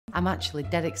I'm actually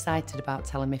dead excited about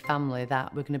telling my family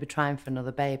that we're going to be trying for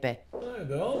another baby. Hi,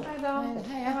 Bill. Hi, Bill.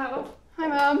 Hiya. Hi,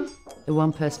 Mum. The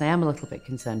one person I am a little bit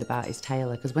concerned about is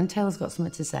Taylor, because when Taylor's got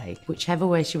something to say, whichever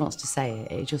way she wants to say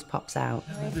it, it just pops out.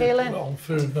 How are you feeling? On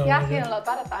food now, Yeah, I feel a lot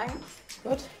better, thanks.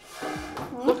 Good.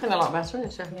 Looking a lot better,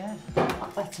 isn't she? Yeah, a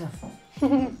lot better.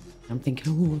 I'm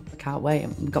thinking, oh, I can't wait.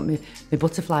 I've got my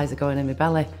butterflies are going in my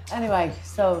belly. Anyway,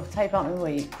 so tell you about my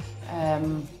week.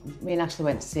 Me and Ashley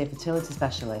went to see a fertility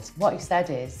specialist. What he said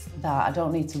is that I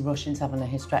don't need to rush into having a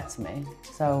hysterectomy.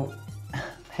 So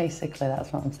basically,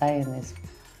 that's what I'm saying is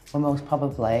we're most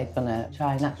probably gonna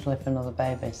try naturally for another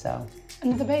baby, so.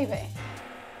 Another baby?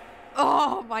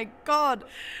 Oh my God.